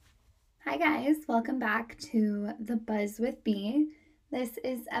Hi guys, welcome back to The Buzz with Bee. This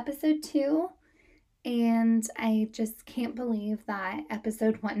is episode 2, and I just can't believe that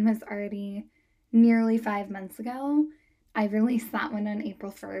episode 1 was already nearly 5 months ago. I released that one on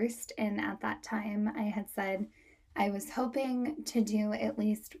April 1st, and at that time I had said I was hoping to do at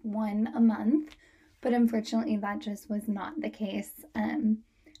least one a month, but unfortunately that just was not the case. I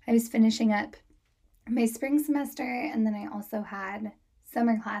was finishing up my spring semester, and then I also had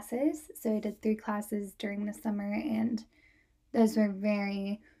summer classes. So I did 3 classes during the summer, and those were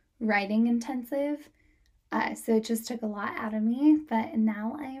very writing intensive. So it just took a lot out of me, but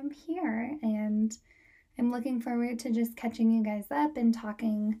now I am here and I'm looking forward to just catching you guys up and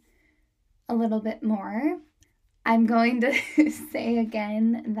talking a little bit more. I'm going to say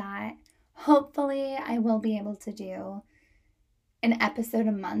again that hopefully I will be able to do an episode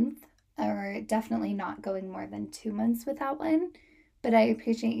a month, or definitely not going more than 2 months without one. But I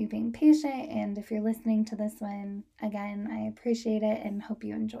appreciate you being patient, and if you're listening to this one, again, I appreciate it and hope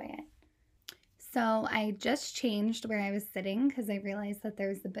you enjoy it. So I just changed where I was sitting because I realized that there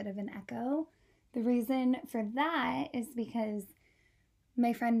was a bit of an echo. The reason for that is because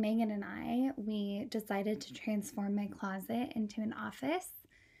my friend Megan and we decided to transform my closet into an office.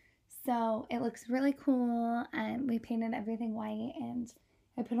 So it looks really cool, and we painted everything white, and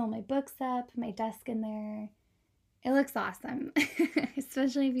I put all my books up, my desk in there. It looks awesome,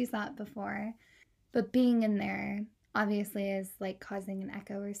 especially if you saw it before. But being in there obviously is like causing an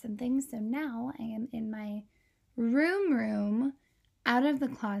echo or something. So now I am in my room out of the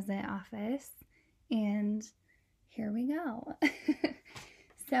closet office, and here we go.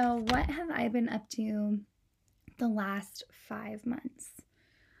 So what have I been up to the last 5 months?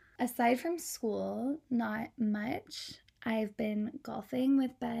 Aside from school, not much. I've been golfing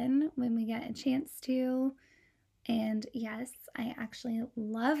with Ben when we get a chance to. And yes, I actually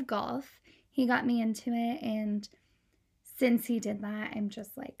love golf. He got me into it, and since he did that, I'm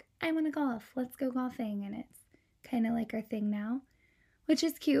just like, I want to golf. Let's go golfing. And it's kind of like our thing now, which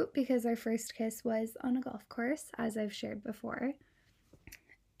is cute because our first kiss was on a golf course, as I've shared before.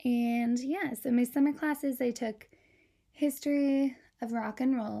 And yeah, so my summer classes, I took history of rock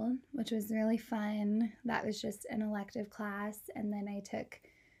and roll, which was really fun. That was just an elective class. And then I took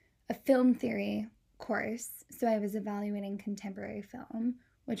a film theory course, so I was evaluating contemporary film,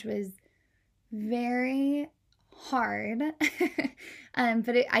 which was very hard.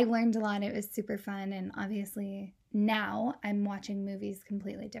 But I learned a lot. It was super fun, and obviously now I'm watching movies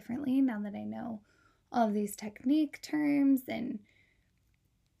completely differently now that I know all of these technique terms and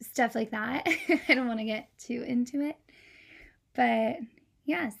stuff like that. I don't want to get too into it, but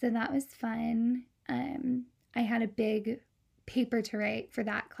yeah, so that was fun. I had a big paper to write for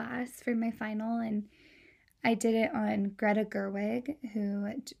that class for my final, and I did it on Greta Gerwig,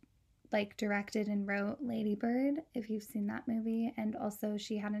 who directed and wrote Lady Bird, if you've seen that movie, and also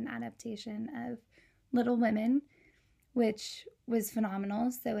she had an adaptation of Little Women, which was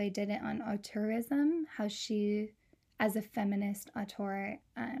phenomenal. So I did it on auteurism, how she, as a feminist auteur,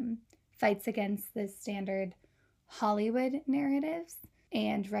 fights against the standard Hollywood narratives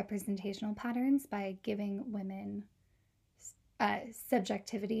and representational patterns by giving women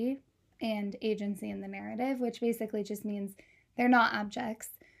subjectivity and agency in the narrative, which basically just means they're not objects,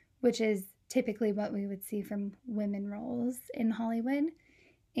 which is typically what we would see from women roles in Hollywood.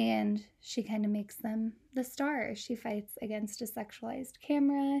 And she kind of makes them the star. She fights against a sexualized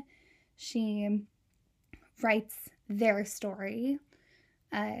camera. She writes their story.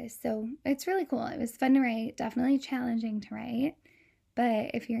 So it's really cool. It was fun to write, definitely challenging to write.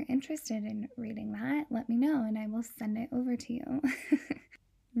 But if you're interested in reading that, let me know and I will send it over to you.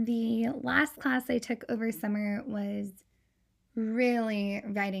 The last class I took over summer was really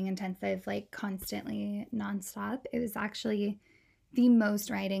writing intensive, like constantly nonstop. It was actually the most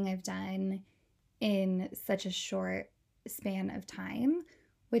writing I've done in such a short span of time,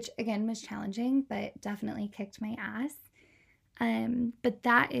 which again was challenging, but definitely kicked my ass. But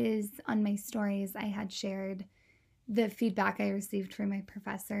that is on my stories. I had shared the feedback I received from my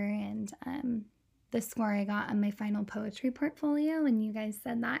professor and the score I got on my final poetry portfolio, and you guys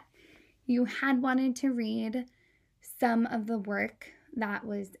said that you had wanted to read some of the work that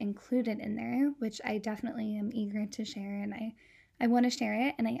was included in there, which I definitely am eager to share, and I want to share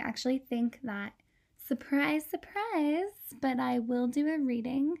it. And I actually think that, surprise, surprise, but I will do a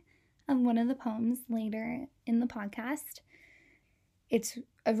reading of one of the poems later in the podcast. It's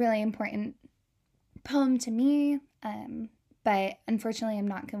a really important poem to me, but unfortunately I'm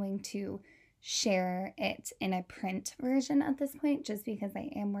not going to share it in a print version at this point, just because I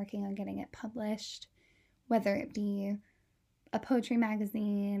am working on getting it published, whether it be a poetry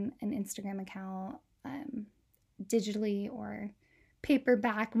magazine, an Instagram account, digitally or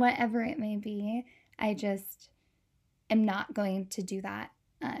paperback, whatever it may be. I just am not going to do that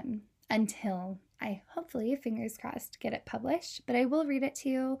until I hopefully, fingers crossed, get it published. But I will read it to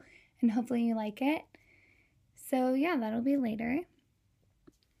you and hopefully you like it. So yeah, that'll be later.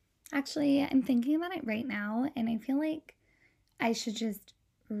 Actually, I'm thinking about it right now and I feel like I should just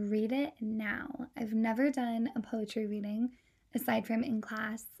read it now. I've never done a poetry reading aside from in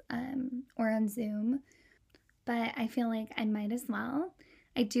class or on Zoom, but I feel like I might as well.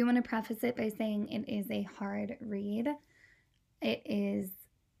 I do want to preface it by saying it is a hard read. It is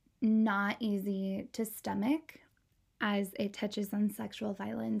not easy to stomach as it touches on sexual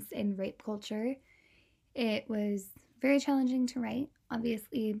violence and rape culture. It was very challenging to write,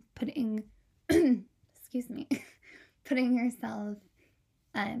 obviously putting excuse me, putting yourself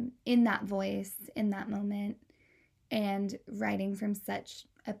in that voice, in that moment, and writing from such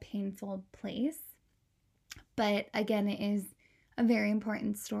a painful place. But again, it is a very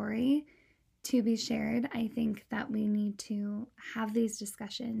important story to be shared. I think that we need to have these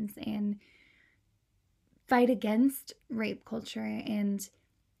discussions and fight against rape culture and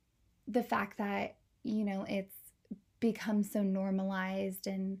the fact that, you know, it's become so normalized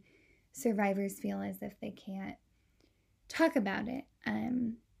and survivors feel as if they can't talk about it.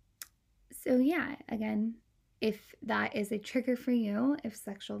 So yeah, again, if that is a trigger for you, if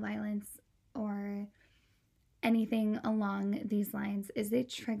sexual violence or anything along these lines is a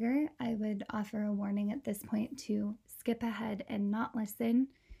trigger, I would offer a warning at this point to skip ahead and not listen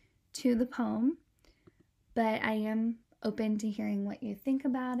to the poem. But I am open to hearing what you think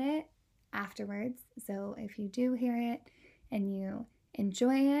about it afterwards. So if you do hear it and you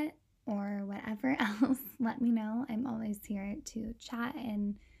enjoy it or whatever else, let me know. I'm always here to chat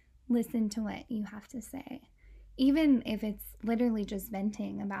and listen to what you have to say. Even if it's literally just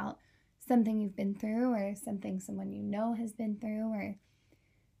venting about something you've been through or something someone you know has been through, or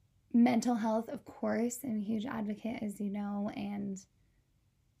mental health, of course. I'm a huge advocate, as you know, and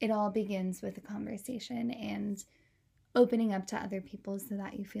it all begins with a conversation and opening up to other people so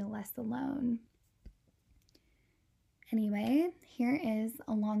that you feel less alone. Anyway, here is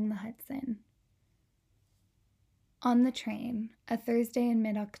Along the Hudson. On the train, a Thursday in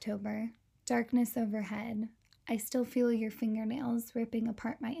mid-October, darkness overhead, I still feel your fingernails ripping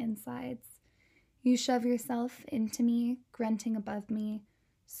apart my insides. You shove yourself into me, grunting above me,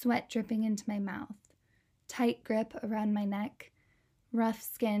 sweat dripping into my mouth, tight grip around my neck, rough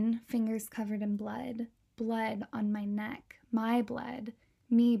skin, fingers covered in blood, blood on my neck, my blood,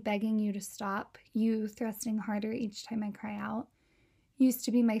 me begging you to stop, you thrusting harder each time I cry out. Used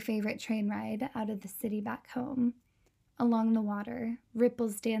to be my favorite train ride out of the city back home. Along the water,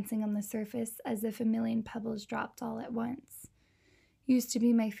 ripples dancing on the surface as if a million pebbles dropped all at once. Used to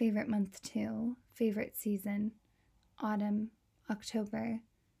be my favorite month too, favorite season. Autumn, October,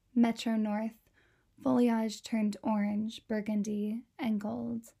 Metro North, foliage turned orange, burgundy, and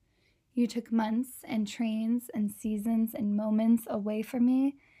gold. You took months and trains and seasons and moments away from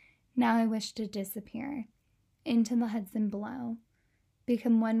me. Now I wish to disappear. Into the Hudson below.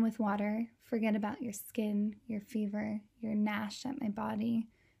 Become one with water. Forget about your skin, your fever, your gnash at my body.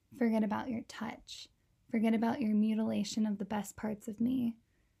 Forget about your touch. Forget about your mutilation of the best parts of me.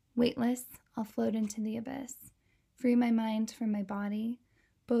 Weightless, I'll float into the abyss. Free my mind from my body,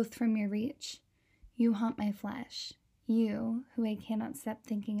 both from your reach. You haunt my flesh. You, who I cannot stop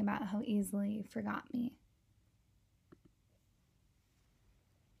thinking about how easily you forgot me.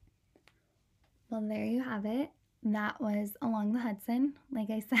 Well, there you have it. That was Along the Hudson. Like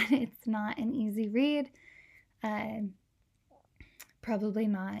I said, it's not an easy read. Probably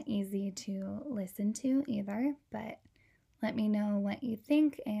not easy to listen to either, but let me know what you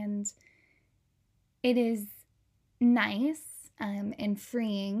think. And it is nice and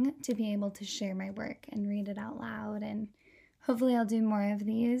freeing to be able to share my work and read it out loud, and hopefully I'll do more of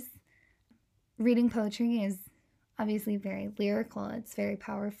these. Reading poetry is obviously very lyrical, it's very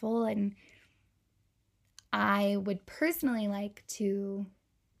powerful, and I would personally like to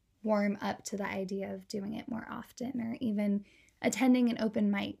warm up to the idea of doing it more often, or even attending an open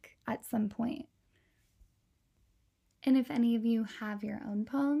mic at some point. And if any of you have your own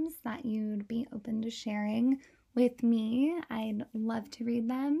poems that you'd be open to sharing with me, I'd love to read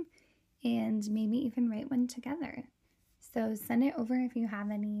them and maybe even write one together. So send it over if you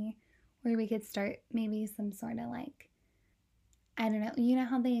have any, or we could start maybe some sort of like, I don't know, you know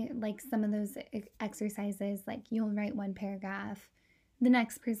how they like some of those exercises, like you'll write one paragraph, the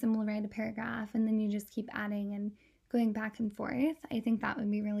next person will write a paragraph, and then you just keep adding and going back and forth. I think that would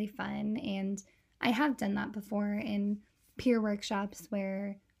be really fun, and I have done that before in peer workshops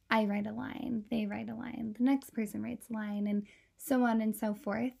where I write a line, they write a line, the next person writes a line, and so on and so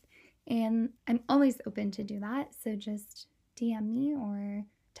forth. And I'm always open to do that. So just DM me or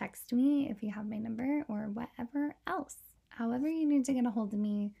text me if you have my number or whatever else. However you need to get a hold of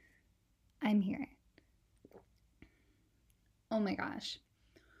me, I'm here. Oh my gosh.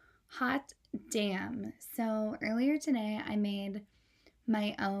 Hot damn. So earlier today, I made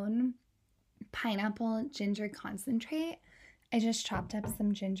my own pineapple ginger concentrate. I just chopped up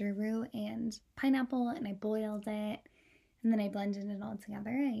some ginger root and pineapple and I boiled it. And then I blended it all together.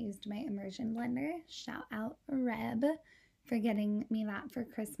 I used my immersion blender. Shout out Reb for getting me that for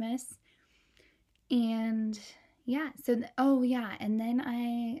Christmas. And yeah, so, and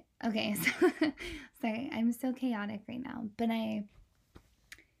then okay, so, sorry, I'm so chaotic right now. But I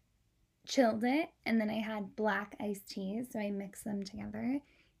chilled it and then I had black iced tea. So I mixed them together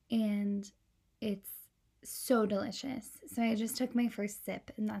and it's so delicious. So I just took my first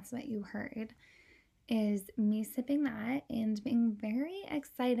sip and that's what you heard. Is me sipping that and being very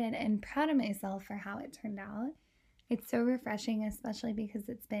excited and proud of myself for how it turned out. It's so refreshing, especially because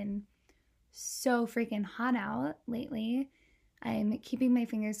it's been so freaking hot out lately. I'm keeping my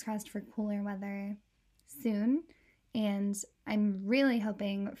fingers crossed for cooler weather soon, and I'm really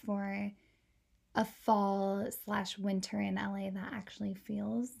hoping for a fall/winter in LA that actually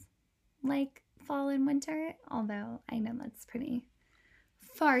feels like fall and winter, although I know that's pretty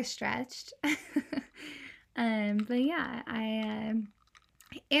far stretched. But yeah, I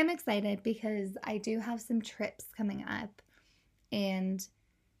am excited because I do have some trips coming up and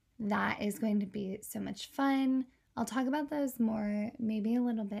that is going to be so much fun. I'll talk about those more maybe a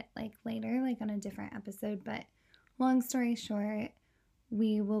little bit like later, like on a different episode, but long story short,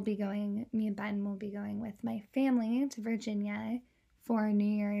 me and Ben will be going with my family to Virginia for New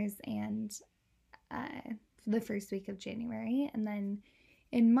Year's and the first week of January, and then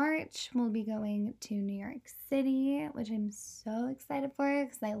in March, we'll be going to New York City, which I'm so excited for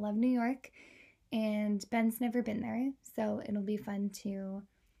because I love New York and Ben's never been there. So it'll be fun to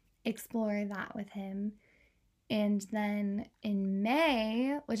explore that with him. And then in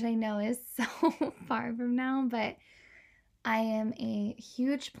May, which I know is so far from now, but I am a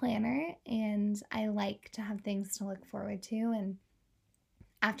huge planner and I like to have things to look forward to. And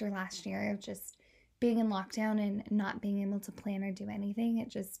after last year of just being in lockdown and not being able to plan or do anything,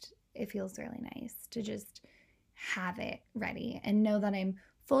 it feels really nice to just have it ready and know that I'm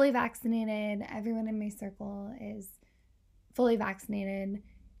fully vaccinated. Everyone in my circle is fully vaccinated,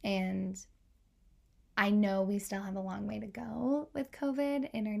 and I know we still have a long way to go with COVID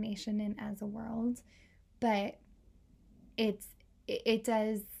in our nation and as a world, but it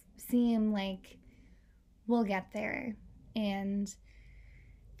does seem like we'll get there, and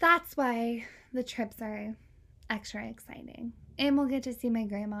that's why the trips are extra exciting. And we'll get to see my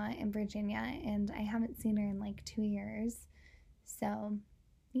grandma in Virginia, and I haven't seen her in like 2 years. So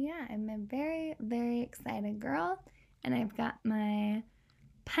yeah, I'm a very, very excited girl. And I've got my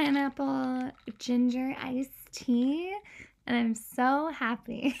pineapple ginger iced tea, and I'm so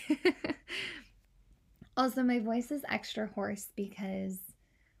happy. Also, my voice is extra hoarse because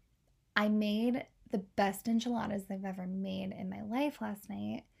I made the best enchiladas I've ever made in my life last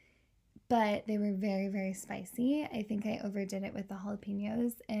night, but they were very, very spicy. I think I overdid it with the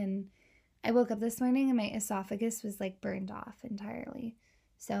jalapenos, and I woke up this morning and my esophagus was like burned off entirely.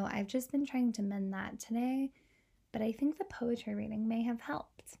 So I've just been trying to mend that today, but I think the poetry reading may have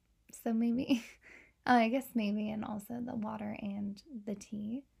helped. So maybe, I guess maybe, and also the water and the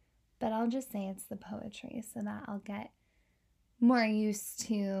tea, but I'll just say it's the poetry so that I'll get more used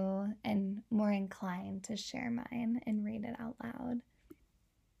to and more inclined to share mine and read it out loud.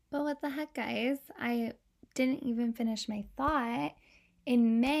 But what the heck, guys? I didn't even finish my thought.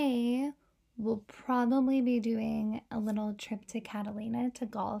 In May, we'll probably be doing a little trip to Catalina to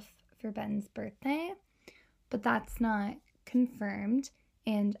golf for Ben's birthday, but that's not confirmed.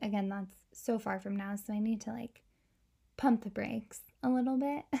 And again, that's so far from now, so I need to like pump the brakes a little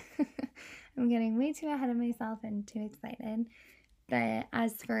bit. I'm getting way too ahead of myself and too excited. But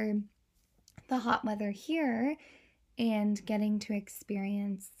as for the hot weather here and getting to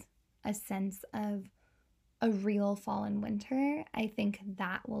experience a sense of a real fall and winter, I think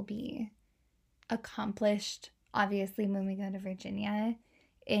that will be accomplished, obviously, when we go to Virginia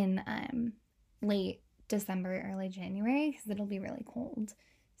in late December, early January, because it'll be really cold.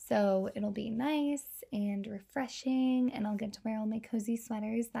 So it'll be nice and refreshing, and I'll get to wear all my cozy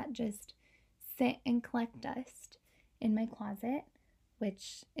sweaters that just sit and collect dust in my closet,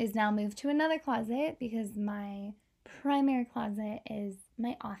 which is now moved to another closet because my primary closet is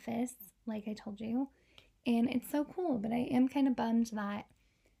my office, like I told you, And it's so cool, but I am kind of bummed that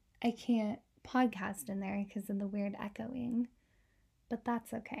I can't podcast in there because of the weird echoing. But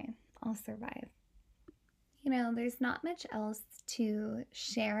that's okay. I'll survive. There's not much else to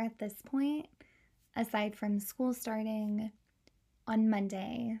share at this point aside from school starting on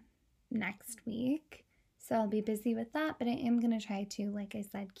Monday next week. So I'll be busy with that, but I am going to try to, like I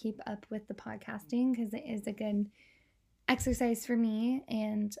said, keep up with the podcasting because it is a good exercise for me,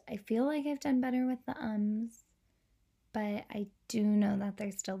 and I feel like I've done better with the but I do know that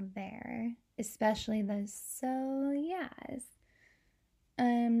they're still there, especially the so yes.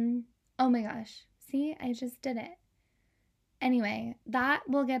 Oh my gosh. See, I just did it. Anyway, that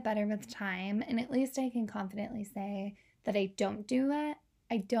will get better with time, and at least I can confidently say that I don't do that.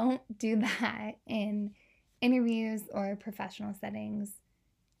 I don't do that in interviews or professional settings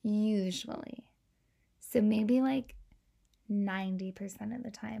usually. So maybe like 90% of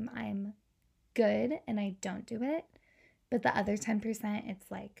the time I'm good and I don't do it. But the other 10%, it's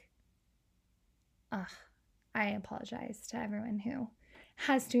like, I apologize to everyone who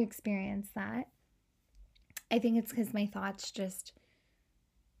has to experience that. I think it's because my thoughts just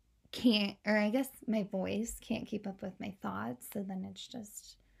can't, or I guess my voice can't keep up with my thoughts. So then it's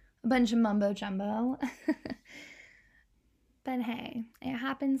just a bunch of mumbo jumbo. But hey, it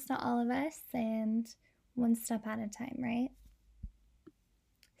happens to all of us, and one step at a time, right?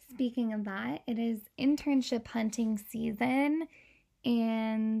 Speaking of that, it is internship hunting season,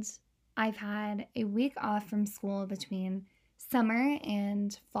 and I've had a week off from school between summer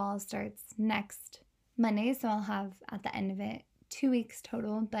and fall starts next Monday, so I'll have at the end of it 2 weeks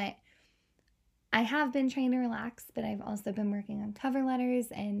total, but I have been trying to relax, but I've also been working on cover letters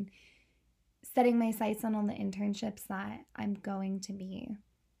and setting my sights on all the internships that I'm going to be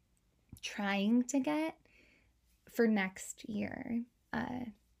trying to get for next year.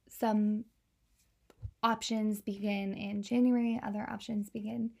 Some options begin in January, other options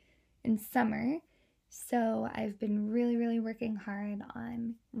begin in summer. So I've been really, really working hard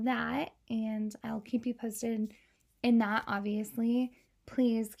on that, and I'll keep you posted in that, obviously.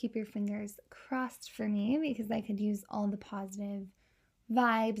 Please keep your fingers crossed for me because I could use all the positive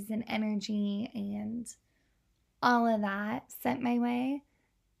vibes and energy and all of that sent my way.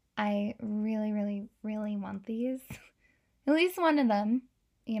 I really, really, really want these. At least one of them,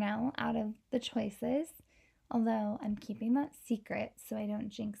 out of the choices. Although I'm keeping that secret so I don't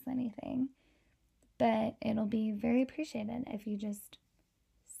jinx anything. But it'll be very appreciated if you just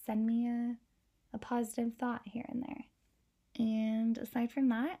send me a positive thought here and there. And aside from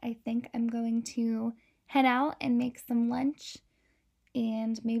that, I think I'm going to head out and make some lunch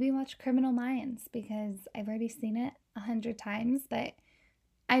and maybe watch Criminal Minds because I've already seen it 100 times, but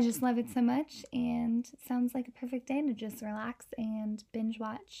I just love it so much, and it sounds like a perfect day to just relax and binge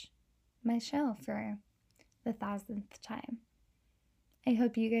watch my show for the 1000th time. I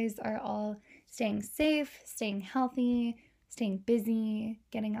hope you guys are all staying safe, staying healthy, staying busy,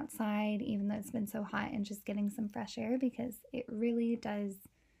 getting outside, even though it's been so hot, and just getting some fresh air because it really does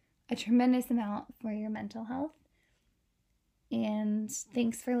a tremendous amount for your mental health. And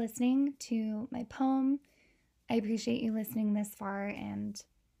thanks for listening to my poem. I appreciate you listening this far, and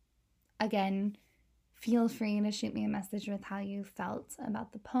again, feel free to shoot me a message with how you felt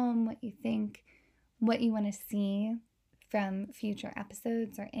about the poem, what you think, what you want to see from future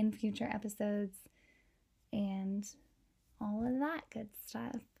episodes or in future episodes, and all of that good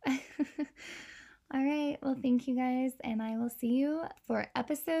stuff. All right, well, thank you guys, and I will see you for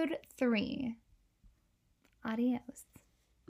episode 3. Adios.